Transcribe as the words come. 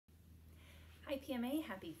Hi PMA,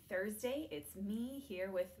 happy Thursday. It's me here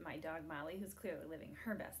with my dog Molly, who's clearly living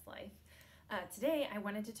her best life. Today I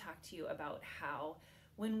wanted to talk to you about how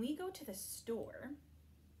when we go to the store,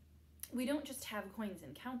 we don't just have coins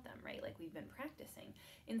and count them, right? Like we've been practicing.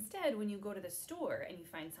 Instead, when you go to the store and you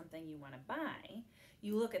find something you want to buy,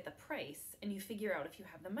 you look at the price and you figure out if you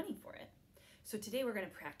have the money for it. So today we're going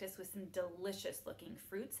to practice with some delicious looking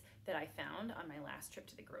fruits that I found on my last trip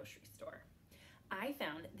to the grocery store. I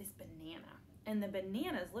found this banana, and the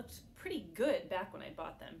bananas looked pretty good back when I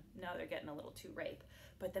bought them. Now they're getting a little too ripe,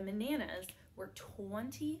 but the bananas were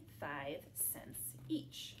 25 cents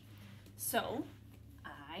each. So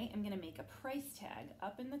I am going to make a price tag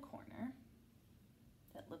up in the corner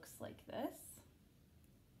that looks like this,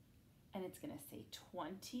 and it's going to say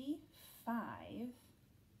 25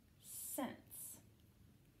 cents.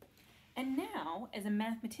 And now, as a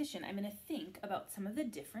mathematician, I'm going to think about some of the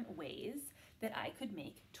different ways that I could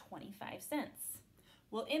make 25 cents.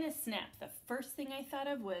 Well, in a snap, the first thing I thought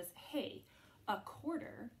of was, hey, a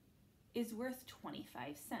quarter is worth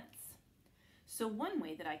 25 cents. So one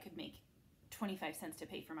way that I could make 25 cents to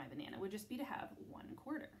pay for my banana would just be to have 1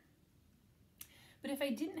 quarter. But if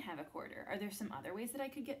I didn't have a quarter, are there some other ways that I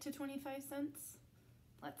could get to 25 cents?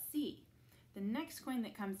 Let's see. The next coin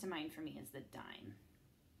that comes to mind for me is the dime.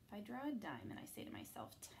 If I draw a dime and I say to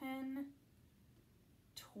myself 10,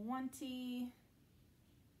 20,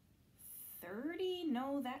 30,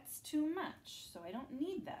 no, that's too much, so I don't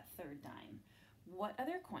need that third dime. What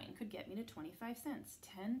other coin could get me to 25 cents?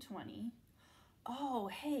 10, 20. Oh,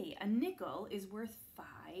 hey, a nickel is worth 5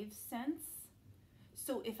 cents.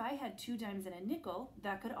 So if I had 2 dimes and a nickel,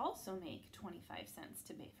 that could also make 25 cents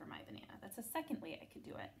to pay for my banana. That's a second way I could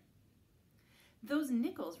do it. Those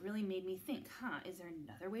nickels really made me think, is there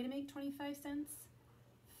another way to make 25 cents?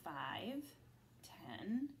 5,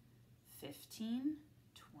 10, 15,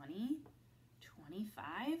 20,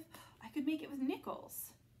 25. I could make it with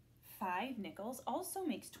nickels. 5 nickels also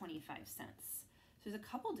makes 25 cents. So there's a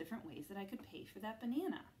couple different ways that I could pay for that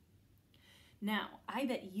banana. Now, I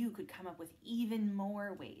bet you could come up with even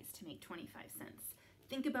more ways to make 25 cents.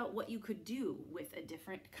 Think about what you could do with a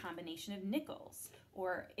different combination of nickels,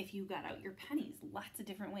 or if you got out your pennies, lots of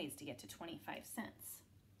different ways to get to 25 cents.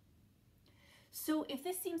 So if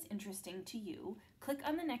this seems interesting to you, click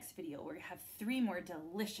on the next video where we have 3 more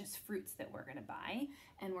delicious fruits that we're gonna buy,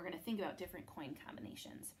 and we're gonna think about different coin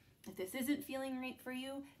combinations. If this isn't feeling right for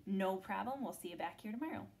you, no problem, we'll see you back here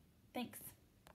tomorrow. Thanks.